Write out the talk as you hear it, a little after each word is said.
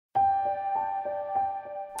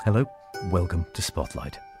Hello, welcome to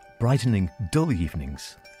Spotlight, brightening dull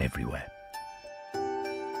evenings everywhere.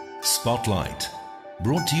 Spotlight,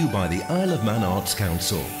 brought to you by the Isle of Man Arts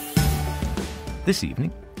Council. This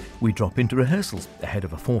evening, we drop into rehearsals ahead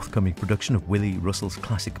of a forthcoming production of Willy Russell's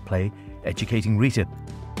classic play, Educating Rita.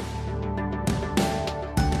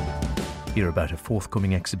 Hear about a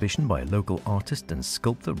forthcoming exhibition by a local artist and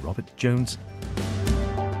sculptor, Robert Jones.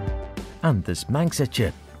 And there's Manx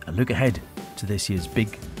Etcher, a look ahead to this year's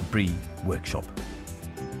Big Bree Workshop.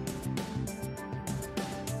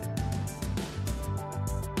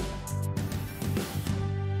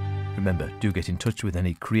 Remember, do get in touch with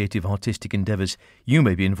any creative artistic endeavours you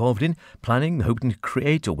may be involved in, planning, hoping to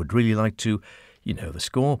create, or would really like to, you know the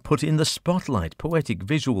score, put in the spotlight: poetic,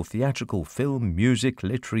 visual, theatrical, film, music,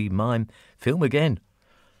 literary, mime, film again.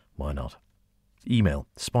 Why not? Email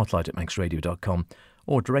spotlight@manxradio.com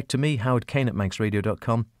or direct to me, Howard Kane at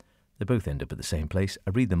manxradio.com. They both end up at the same place. I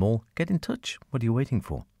read them all. Get in touch. What are you waiting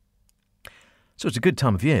for? So it's a good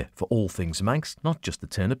time of year for all things Manx, not just the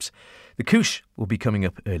turnips. The Coosh will be coming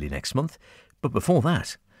up early next month. But before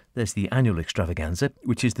that, there's the annual extravaganza,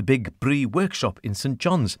 which is the Big Bree Workshop in St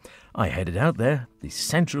John's. I headed out there, the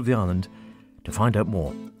centre of the island, to find out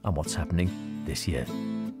more on what's happening this year.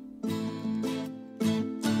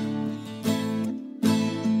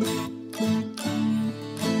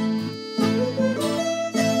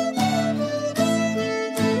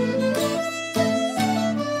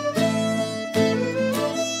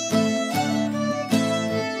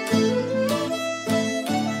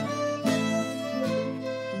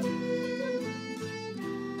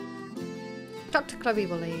 Dr. Chloe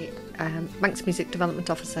Woolley, Manx Music Development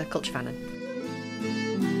Officer, Culture Fannin.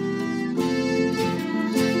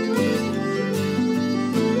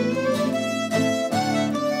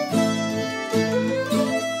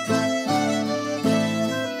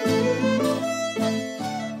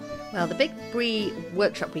 Well, the Big Bree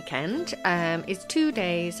Workshop weekend is 2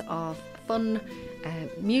 days of fun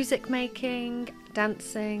music making,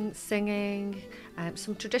 dancing, singing,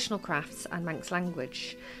 some traditional crafts and Manx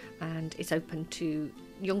language. And it's open to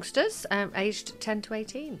youngsters aged 10 to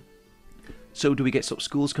 18. So do we get sort of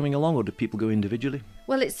schools coming along, or do people go individually?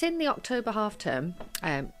 Well, it's in the October half term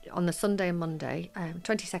on the Sunday and Monday,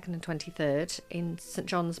 22nd and 23rd in St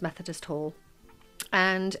John's Methodist Hall.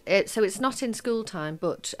 And so it's not in school time,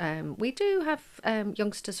 but we do have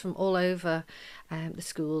youngsters from all over the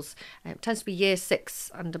schools. It tends to be year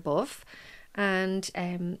 6 and above. And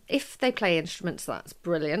if they play instruments, that's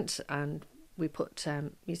brilliant. And we put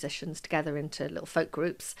musicians together into little folk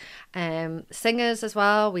groups, singers as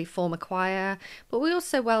well. We form a choir, but we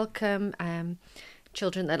also welcome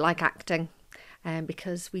children that like acting,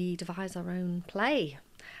 because we devise our own play.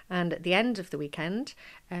 And at the end of the weekend,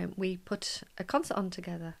 we put a concert on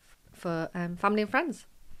together for family and friends.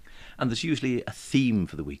 And there's usually a theme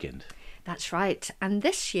for the weekend. That's right. And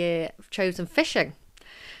this year I've chosen fishing.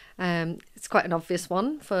 It's quite an obvious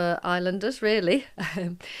one for islanders, really.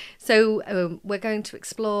 So we're going to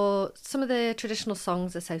explore some of the traditional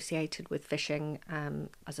songs associated with fishing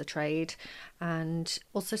as a trade, and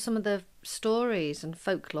also some of the stories and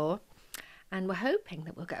folklore. And we're hoping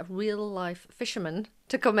that we'll get a real-life fisherman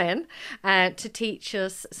to come in to teach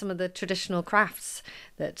us some of the traditional crafts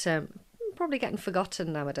that are probably getting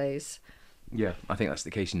forgotten nowadays. Yeah, I think that's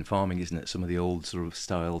the case in farming, isn't it? Some of the old sort of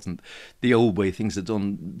styles and the old way things are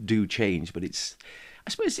done do change, but I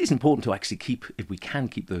suppose it's important to actually keep, if we can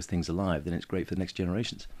keep those things alive, then it's great for the next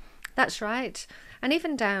generations. That's right. And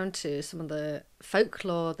even down to some of the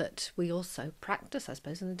folklore that we also practice, I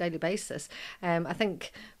suppose, on a daily basis. I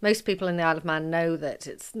think most people in the Isle of Man know that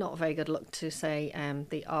it's not a very good look to say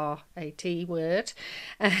the R-A-T word.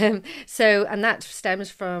 And that stems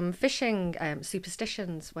from fishing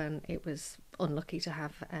superstitions, when it was unlucky to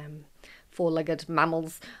have four-legged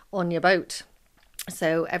mammals on your boat.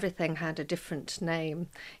 So everything had a different name,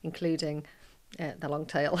 including the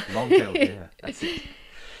longtail. Longtail, yeah, that's it.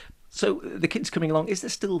 So the kids coming along, is there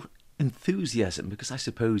still enthusiasm? Because I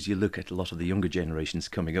suppose you look at a lot of the younger generations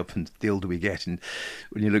coming up, and the older we get, and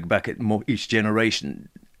when you look back at each generation,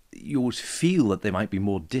 you always feel that they might be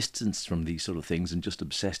more distanced from these sort of things and just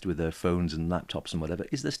obsessed with their phones and laptops and whatever.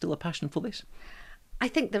 Is there still a passion for this? I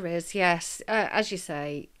think there is, yes. As you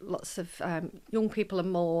say, lots of young people are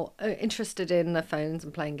more interested in their phones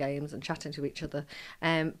and playing games and chatting to each other.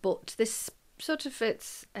 But this sort of,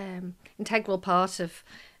 it's integral part of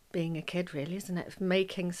being a kid, really, isn't it?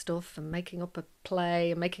 Making stuff and making up a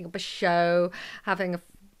play and making up a show, having a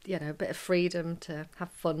bit of freedom to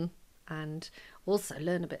have fun, and also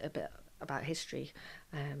learn a bit about history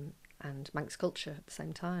and Manx culture at the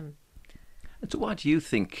same time. And so why do you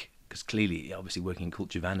think because clearly, obviously, working in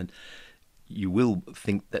Culture Van, and you will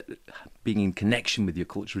think that being in connection with your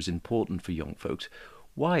culture is important for young folks.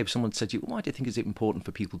 Why, if someone said to you, why do you think it's important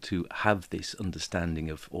for people to have this understanding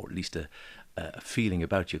of, or at least a feeling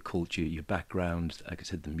about your culture, your background, like I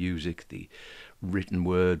said, the music, the written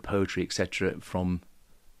word, poetry, etc., from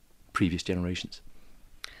previous generations?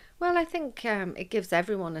 Well, I think it gives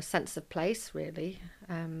everyone a sense of place, really.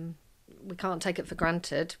 We can't take it for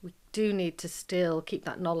granted. We do need to still keep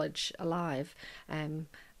that knowledge alive and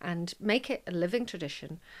make it a living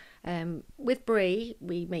tradition. With Bree,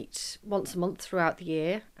 we meet once a month throughout the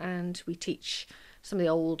year, and we teach some of the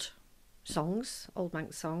old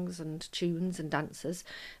Manx songs and tunes and dances,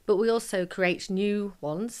 but we also create new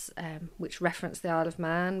ones which reference the Isle of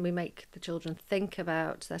Man. We make the children think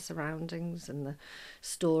about their surroundings and the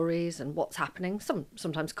stories and what's happening,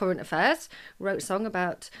 sometimes current affairs. We wrote a song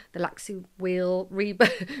about the Laxey Wheel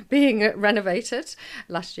being renovated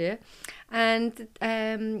last year, and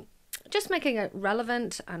just making it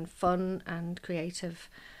relevant and fun and creative.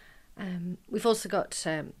 We've also got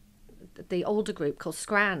the older group called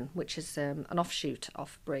Scran, which is an offshoot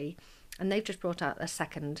of Bree, and they've just brought out their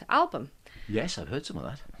second album. Yes, I've heard some of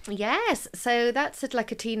that. Yes, so that's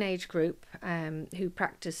like a teenage group who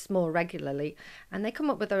practice more regularly, and they come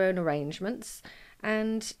up with their own arrangements,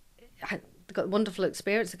 and they've got a wonderful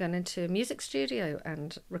experience of going into a music studio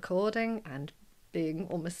and recording and being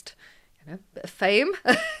almost, a bit of fame.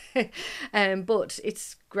 But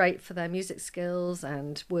it's great for their music skills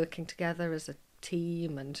and working together as a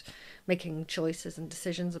team and making choices and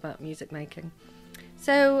decisions about music making.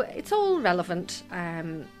 So it's all relevant,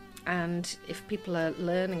 and if people are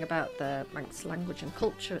learning about the Manx language and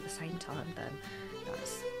culture at the same time, then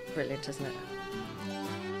that's brilliant, isn't it?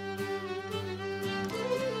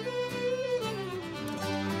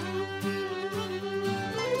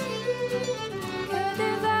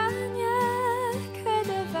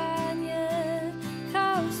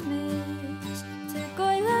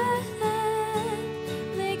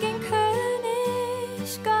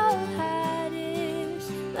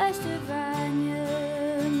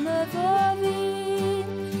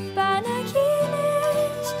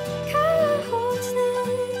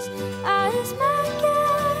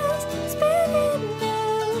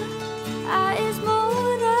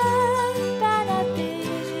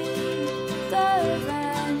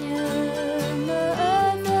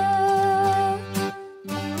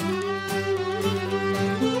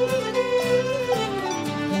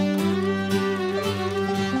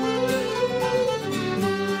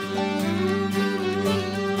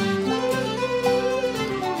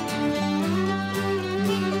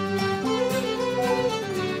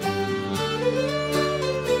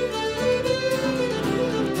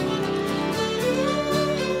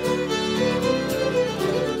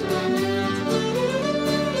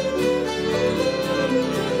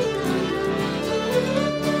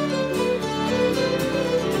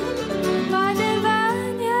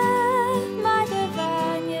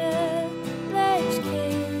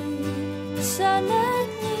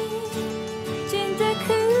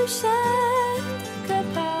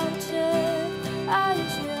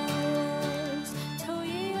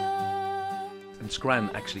 Scran,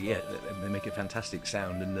 actually, yeah, they make a fantastic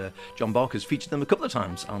sound, and John Barker's featured them a couple of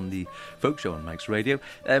times on the folk show on Manx Radio.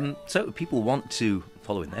 So if people want to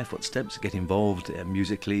follow in their footsteps, get involved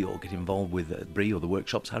musically, or get involved with Bree or the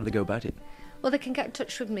workshops, how do they go about it? Well, they can get in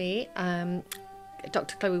touch with me,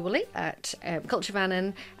 Dr. Chloe Woolley at Culture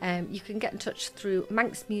Vannin. You can get in touch through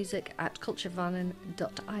manxmusic at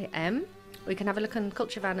culturevannin.im, or you can have a look on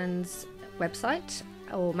Culture Vannin's website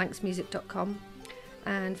or manxmusic.com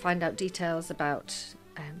and find out details about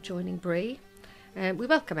joining Bree. We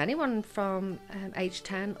welcome anyone from age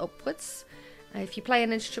 10 upwards. If you play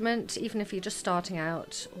an instrument, even if you're just starting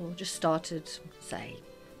out or just started, say,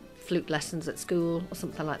 flute lessons at school or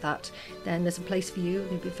something like that, then there's a place for you,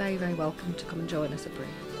 and you'd be very, very welcome to come and join us at Bree.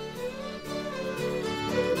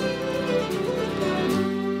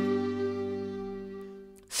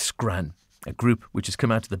 Scran, a group which has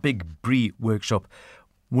come out of the Big Bree Workshop.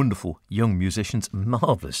 Wonderful young musicians,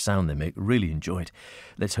 marvellous sound they make, really enjoy it.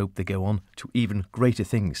 Let's hope they go on to even greater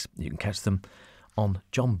things. You can catch them on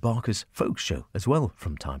John Barker's folk show as well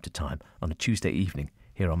from time to time on a Tuesday evening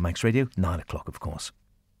here on Manx Radio, 9 o'clock of course.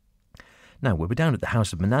 Now, we were down at the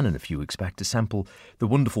House of Manannan a few weeks back to sample the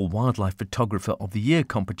wonderful Wildlife Photographer of the Year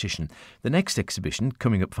competition. The next exhibition,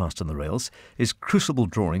 coming up fast on the rails, is Crucible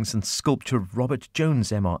Drawings and Sculpture of Robert Jones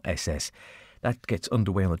MRSS. That gets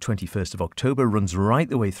underway on the 21st of October, runs right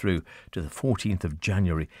the way through to the 14th of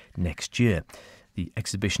January next year. The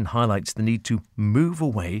exhibition highlights the need to move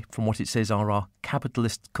away from what it says are our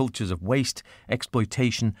capitalist cultures of waste,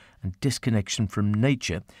 exploitation and disconnection from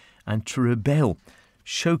nature, and to rebel,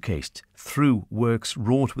 showcased through works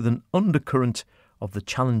wrought with an undercurrent of the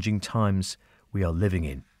challenging times we are living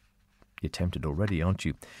in. You're tempted already, aren't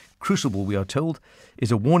you? Crucible, we are told,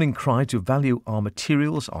 is a warning cry to value our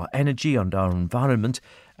materials, our energy and our environment,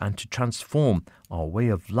 and to transform our way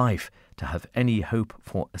of life to have any hope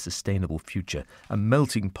for a sustainable future. A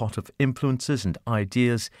melting pot of influences and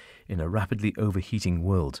ideas in a rapidly overheating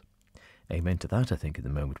world. Amen to that, I think, at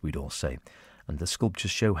the moment we'd all say. And the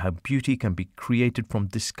sculptures show how beauty can be created from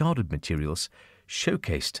discarded materials,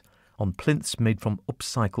 showcased on plinths made from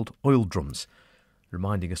upcycled oil drums,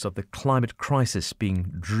 reminding us of the climate crisis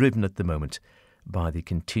being driven at the moment by the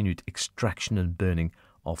continued extraction and burning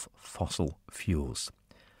of fossil fuels.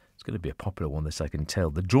 It's going to be a popular one, this I can tell.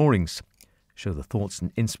 The drawings show the thoughts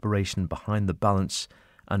and inspiration behind the balance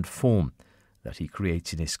and form that he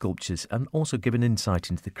creates in his sculptures, and also give an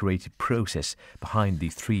insight into the creative process behind the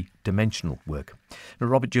three-dimensional work. Now,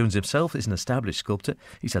 Robert Jones himself is an established sculptor.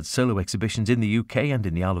 He's had solo exhibitions in the UK and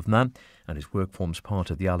in the Isle of Man, and his work forms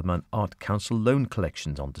part of the Isle of Man Art Council loan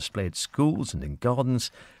collections on display at schools and in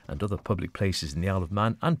gardens and other public places in the Isle of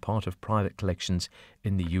Man, and part of private collections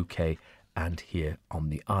in the UK and here on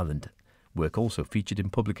the island. Work also featured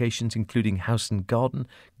in publications including House and Garden,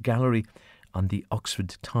 Gallery and the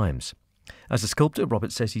Oxford Times. As a sculptor,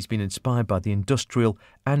 Robert says he's been inspired by the industrial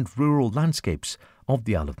and rural landscapes of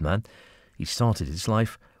the Isle of Man. He started his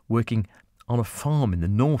life working on a farm in the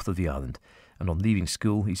north of the island, and on leaving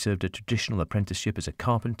school he served a traditional apprenticeship as a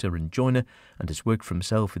carpenter and joiner, and has worked for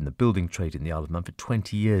himself in the building trade in the Isle of Man for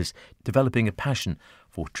 20 years, developing a passion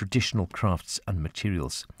for traditional crafts and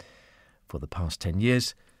materials. For the past 10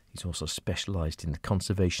 years, he's also specialised in the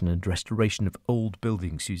conservation and restoration of old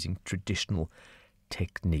buildings using traditional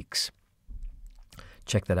techniques.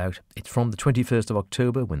 Check that out. It's from the 21st of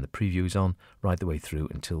October, when the preview is on, right the way through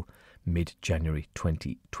until mid-January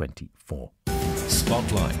 2024.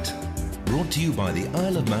 Spotlight, brought to you by the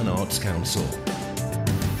Isle of Man Arts Council.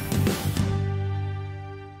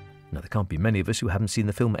 Now, there can't be many of us who haven't seen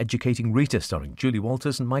the film Educating Rita, starring Julie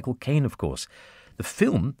Walters and Michael Caine, of course. The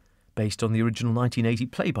film, based on the original 1980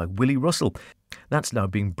 play by Willy Russell. That's now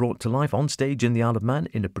being brought to life on stage in the Isle of Man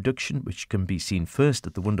in a production which can be seen first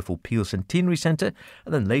at the wonderful Peel Centenary Centre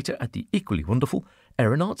and then later at the equally wonderful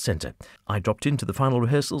Erin Arts Centre. I dropped into the final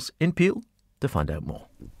rehearsals in Peel to find out more.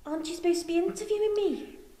 Aren't you supposed to be interviewing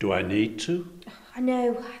me? Do I need to? I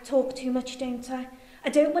know, I talk too much, don't I? I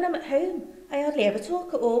don't when I'm at home. I hardly ever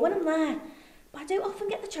talk at all when I'm there. But I don't often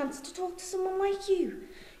get the chance to talk to someone like you.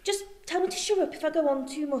 Just tell me to shut up if I go on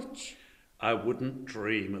too much. I wouldn't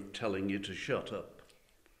dream of telling you to shut up.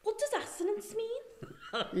 What does assonance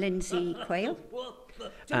mean? Lindsay Quayle.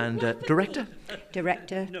 And director?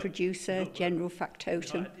 Director, producer, general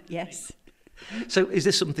factotum, yes. So is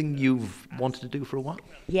this something you've wanted to do for a while?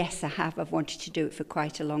 Yes, I have. I've wanted to do it for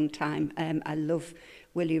quite a long time. I love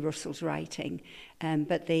Willy Russell's writing,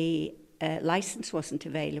 but the licence wasn't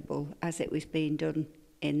available as it was being done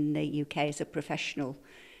in the UK as a professional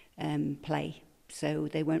play. So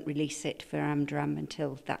they won't release it for Amdram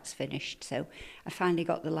until that's finished. So I finally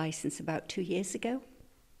got the licence about 2 years ago.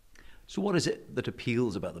 So what is it that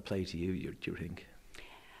appeals about the play to you, do you think?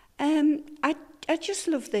 I just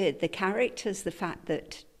love the characters, the fact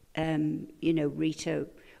that, Rita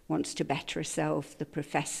wants to better herself. The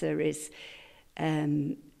professor is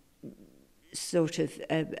sort of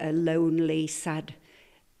a lonely, sad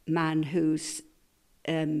man who's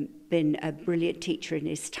been a brilliant teacher in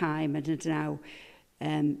his time and is now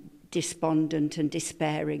despondent and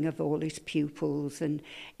despairing of all his pupils, and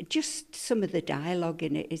just some of the dialogue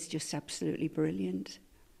in it is just absolutely brilliant.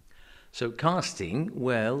 So casting,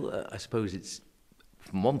 well, I suppose it's,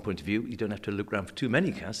 from one point of view, you don't have to look around for too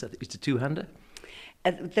many casts. It's a two-hander.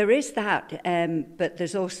 There is that, but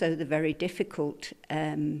there's also the very difficult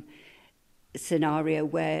scenario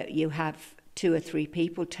where you have 2 or 3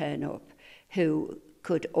 people turn up who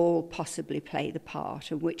could all possibly play the part,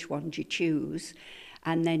 and which one do you choose?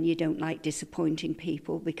 And then you don't like disappointing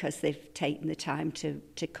people because they've taken the time to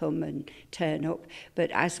come and turn up. But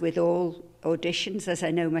as with all auditions, as I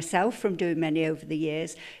know myself from doing many over the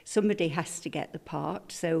years, somebody has to get the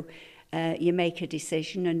part. So you make a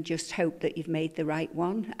decision and just hope that you've made the right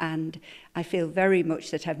one. And I feel very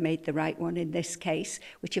much that I've made the right one in this case,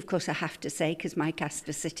 which of course I have to say because my cast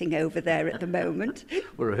are sitting over there at the moment.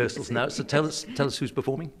 We're rehearsals now, so tell us who's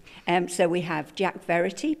performing. So we have Jack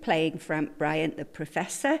Verity playing Frank Bryant, the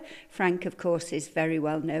professor. Frank, of course, is very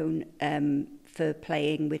well known for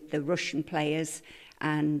playing with the Russian players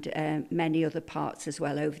and many other parts as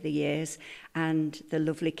well over the years. And the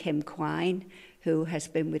lovely Kim Quine, who has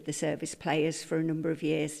been with the Service Players for a number of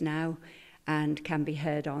years now and can be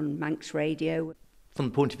heard on Manx Radio. From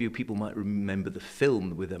the point of view, people might remember the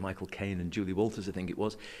film with Michael Caine and Julie Walters, I think it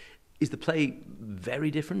was. Is the play very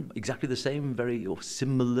different, exactly the same, very or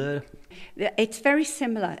similar? It's very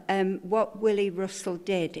similar. What Willy Russell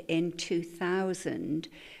did in 2000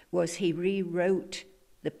 was he rewrote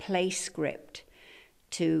the play script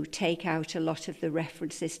to take out a lot of the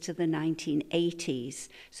references to the 1980s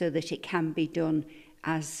so that it can be done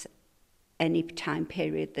as any time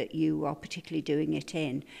period that you are particularly doing it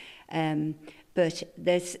in. But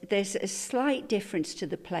there's a slight difference to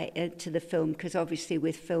the play to the film, because obviously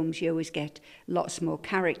with films you always get lots more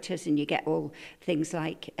characters, and you get all things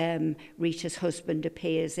like Rita's husband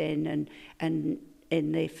appears in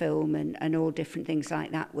the film and all different things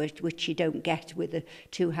like that, which you don't get with a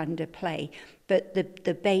two-hander play. But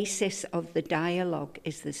the basis of the dialogue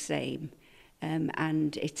is the same,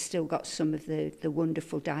 and it's still got some of the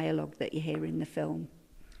wonderful dialogue that you hear in the film.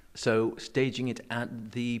 So staging it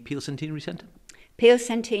at the Peel Centenary Centre? Peel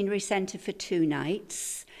Centenary Centre for 2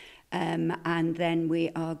 nights, and then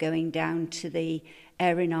we are going down to the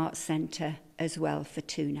Erin Arts Centre as well for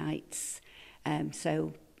 2 nights.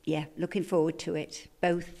 So, yeah, looking forward to it.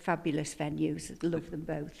 Both fabulous venues. Love them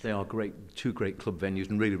both. They are great, 2 great club venues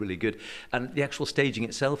and really, really good. And the actual staging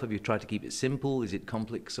itself, have you tried to keep it simple? Is it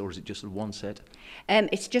complex, or is it just one set?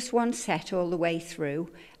 It's just one set all the way through.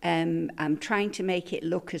 I'm trying to make it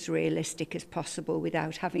look as realistic as possible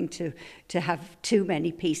without having to have too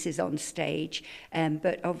many pieces on stage.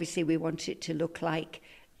 But obviously we want it to look like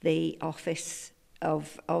the office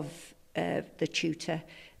of the tutor,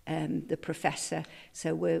 the professor.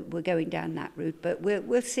 So we're going down that route, but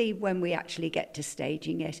we'll see when we actually get to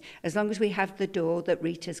staging it. As long as we have the door that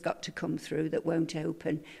Rita's got to come through that won't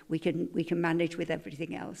open, we can manage with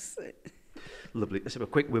everything else. Lovely. Let's have a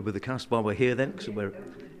quick word with the cast while we're here then, because we're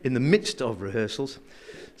in the midst of rehearsals.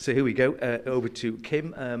 So here we go, over to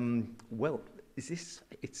Kim. Well, it's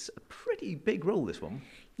a pretty big role, this one.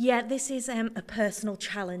 Yeah, this is a personal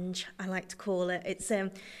challenge, I like to call it. It's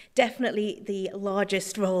definitely the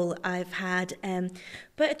largest role I've had,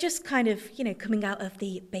 but just kind of, coming out of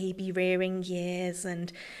the baby rearing years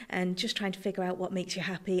and just trying to figure out what makes you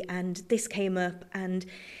happy. And this came up, and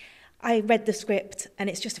I read the script, and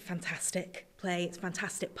it's just a fantastic play. It's a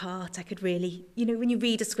fantastic part. I could really, when you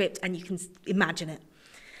read a script and you can imagine it.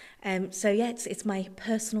 So yeah, it's my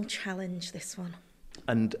personal challenge, this one.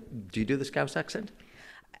 And do you do the Scouse accent?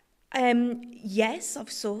 Yes,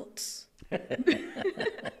 of sorts.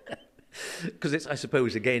 Because I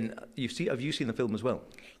suppose, again, have you seen the film as well?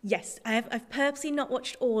 Yes, I've purposely not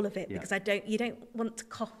watched all of it because you don't want to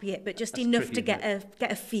copy it, but just That's enough tricky, to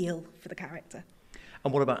get a feel for the character.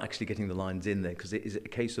 And what about actually getting the lines in there? Because is it a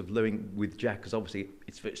case of learning with Jack? Because obviously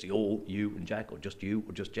it's virtually all you and Jack, or just you,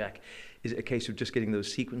 or just Jack. Is it a case of just getting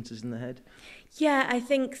those sequences in the head? Yeah, I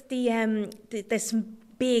think there's some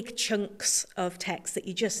big chunks of text that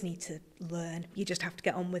you just need to learn. You just have to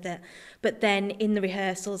get on with it. But then in the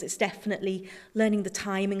rehearsals, it's definitely learning the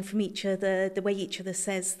timing from each other, the way each other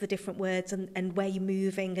says the different words and where you're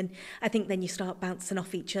moving. And I think then you start bouncing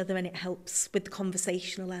off each other, and it helps with the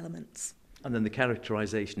conversational elements. And then the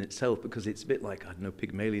characterisation itself, because it's a bit like, I don't know,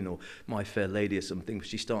 Pygmalion or My Fair Lady or something.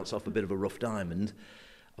 She starts off a bit of a rough diamond.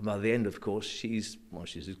 And by the end, of course, she's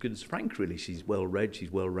as good as Frank, really. She's well-read, she's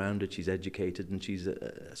well-rounded, she's educated, and she's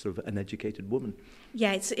a sort of an educated woman.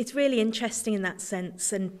 Yeah, it's really interesting in that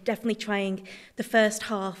sense, and definitely trying. The first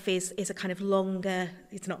half is a kind of longer.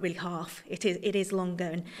 It's not really half. It is longer,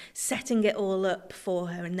 and setting it all up for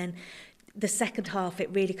her, and then the second half, it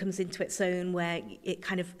really comes into its own, where it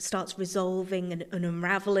kind of starts resolving and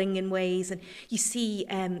unravelling in ways, and you see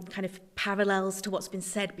kind of parallels to what's been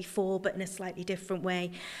said before, but in a slightly different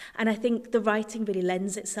way. And I think the writing really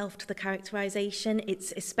lends itself to the characterisation.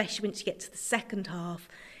 It's especially once you get to the second half,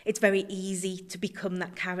 it's very easy to become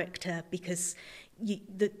that character, because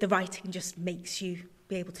the writing just makes you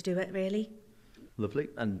be able to do it, really. Lovely.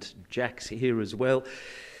 And Jack's here as well.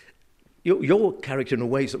 Your character, in a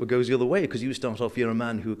way, sort of goes the other way, because you start off, you're a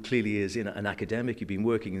man who clearly is an academic, you've been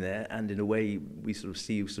working there, and in a way we sort of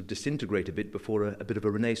see you sort of disintegrate a bit before a bit of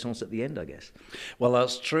a renaissance at the end, I guess. Well,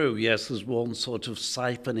 that's true, yes, there's one sort of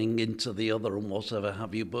siphoning into the other and whatever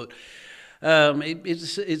have you, but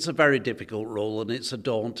It's a very difficult role, and it's a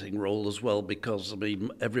daunting role as well, because, I mean,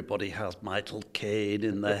 everybody has Michael Caine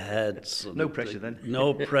in their heads. And No pressure then.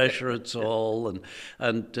 No pressure at all,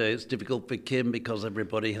 and it's difficult for Kim because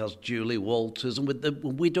everybody has Julie Walters, and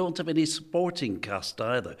we don't have any supporting cast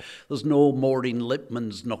either. There's no Maureen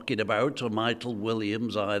Lipman's knocking about, or Michael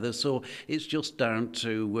Williams either, so it's just down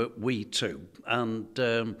to we two. And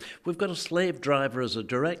we've got a slave driver as a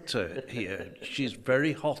director here. She's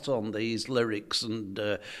very hot on these lyrics and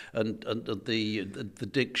the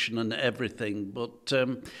diction and everything, but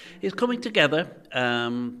it's coming together.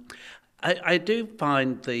 I do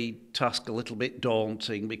find the task a little bit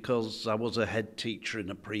daunting because I was a head teacher in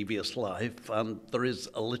a previous life, and there is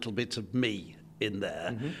a little bit of me in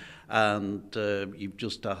there. And you've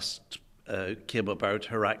just asked Kim about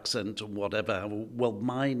her accent and whatever. Well,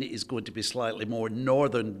 mine is going to be slightly more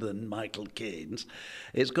northern than Michael Caine's.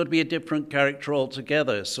 It's going to be a different character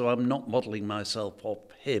altogether, so I'm not modelling myself off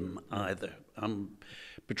him either. I'm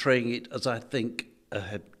portraying it as I think a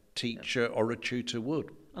head teacher or a tutor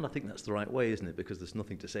would. And I think that's the right way, isn't it? Because there's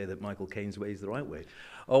nothing to say that Michael Caine's way is the right way.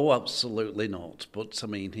 Oh, absolutely not. But, I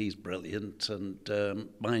mean, he's brilliant, and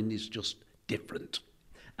mine is just different.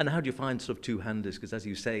 And how do you find sort of two-handers? Because as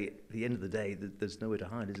you say, at the end of the day, there's nowhere to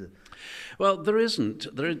hide, is there? Well, there isn't.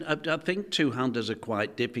 I think two-handers are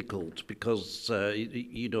quite difficult because, I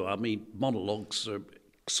mean, monologues are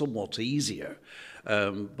somewhat easier.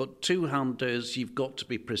 But two-handers, you've got to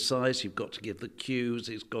be precise, you've got to give the cues,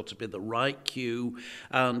 it's got to be the right cue,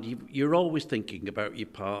 and you're always thinking about your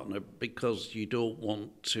partner because you don't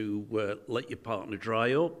want to let your partner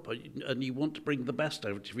dry up, and you want to bring the best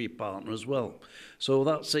out of your partner as well. So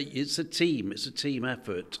that's it's a team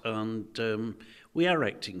effort, and we are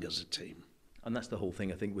acting as a team. And that's the whole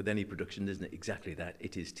thing, I think, with any production, isn't it? Exactly that.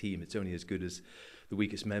 It is team. It's only as good as the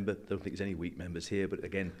weakest member. I don't think there's any weak members here, but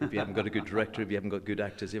again, if you haven't got a good director, if you haven't got good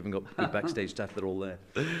actors, if you haven't got good backstage staff, they're all there.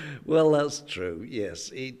 Well, that's true.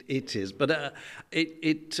 Yes, it is. But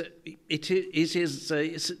it's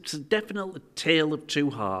a definite tale of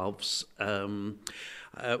two halves.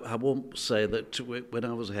 I won't say that when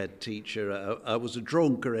I was a head teacher I was a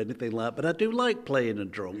drunk or anything like that, but I do like playing a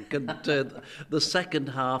drunk. And the second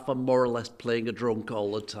half I'm more or less playing a drunk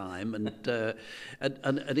all the time. And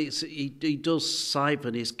he does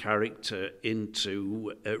siphon his character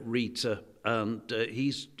into Rita, and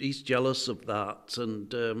he's jealous of that,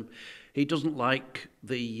 and he doesn't like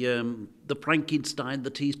the Frankenstein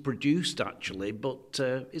that he's produced, actually, but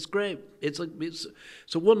it's great. It's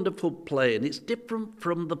a wonderful play, and it's different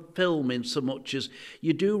from the film in so much as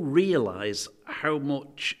you do realise how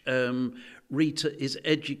much Rita is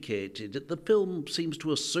educated. The film seems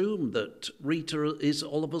to assume that Rita is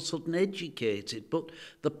all of a sudden educated, but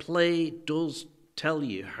the play does tell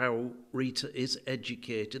you how Rita is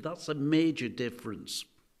educated. That's a major difference.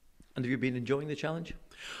 And have you been enjoying the challenge?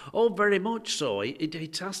 Oh, very much so. It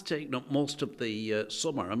has taken up most of the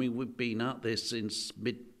summer. I mean, we've been at this since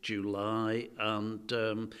mid-July, and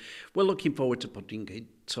we're looking forward to putting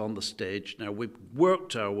it on the stage now. We've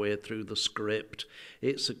worked our way through the script.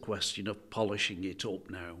 It's a question of polishing it up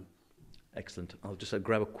now. Excellent. I'll just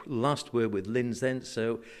grab a last word with Lynn's then.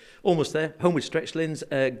 So, almost there. Homeward stretch, Lynn's.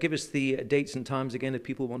 Give us the dates and times again if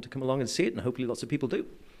people want to come along and see it, and hopefully lots of people do.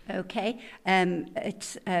 Okay,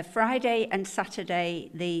 it's Friday and Saturday,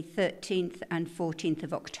 the 13th and 14th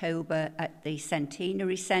of October at the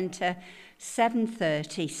Centenary Centre,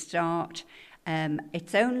 7:30 start.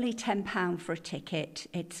 It's only £10 for a ticket.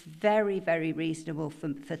 It's very, very reasonable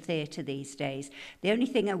for theatre these days. The only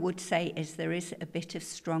thing I would say is there is a bit of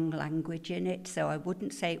strong language in it, so I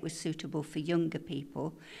wouldn't say it was suitable for younger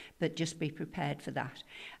people, but just be prepared for that.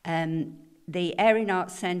 The Erin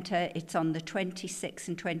Arts Centre, it's on the 26th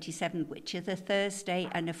and 27th, which is a Thursday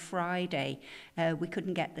and a Friday. We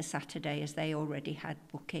couldn't get the Saturday as they already had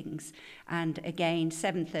bookings. And again,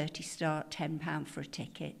 7:30 start, £10 for a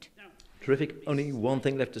ticket. Terrific. Only one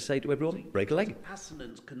thing left to say to everyone. Break a leg.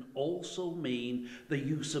 Assonance can also mean the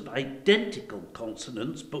use of identical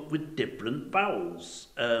consonants but with different vowels.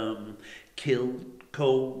 Kill,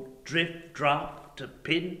 cold, drift, draft,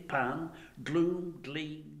 pin, pan, gloom,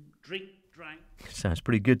 gleam, drink, drank. Sounds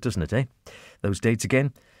pretty good, doesn't it, eh? Those dates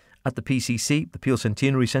again. At the PCC, the Peel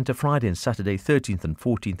Centenary Centre, Friday and Saturday, 13th and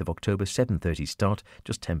 14th of October, 7:30 start,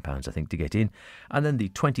 just £10 I think to get in. And then the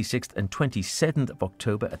 26th and 27th of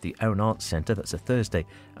October at the Erin Arts Centre, that's a Thursday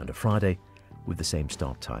and a Friday with the same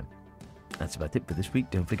start time. That's about it for this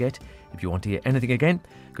week. Don't forget, if you want to hear anything again,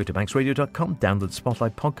 go to banksradio.com, download the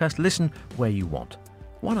Spotlight podcast, listen where you want.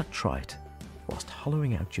 Why not try it whilst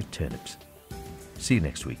hollowing out your turnips? See you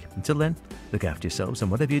next week. Until then, look after yourselves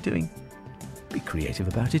and whatever you're doing, be creative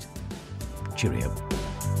about it. Cheerio.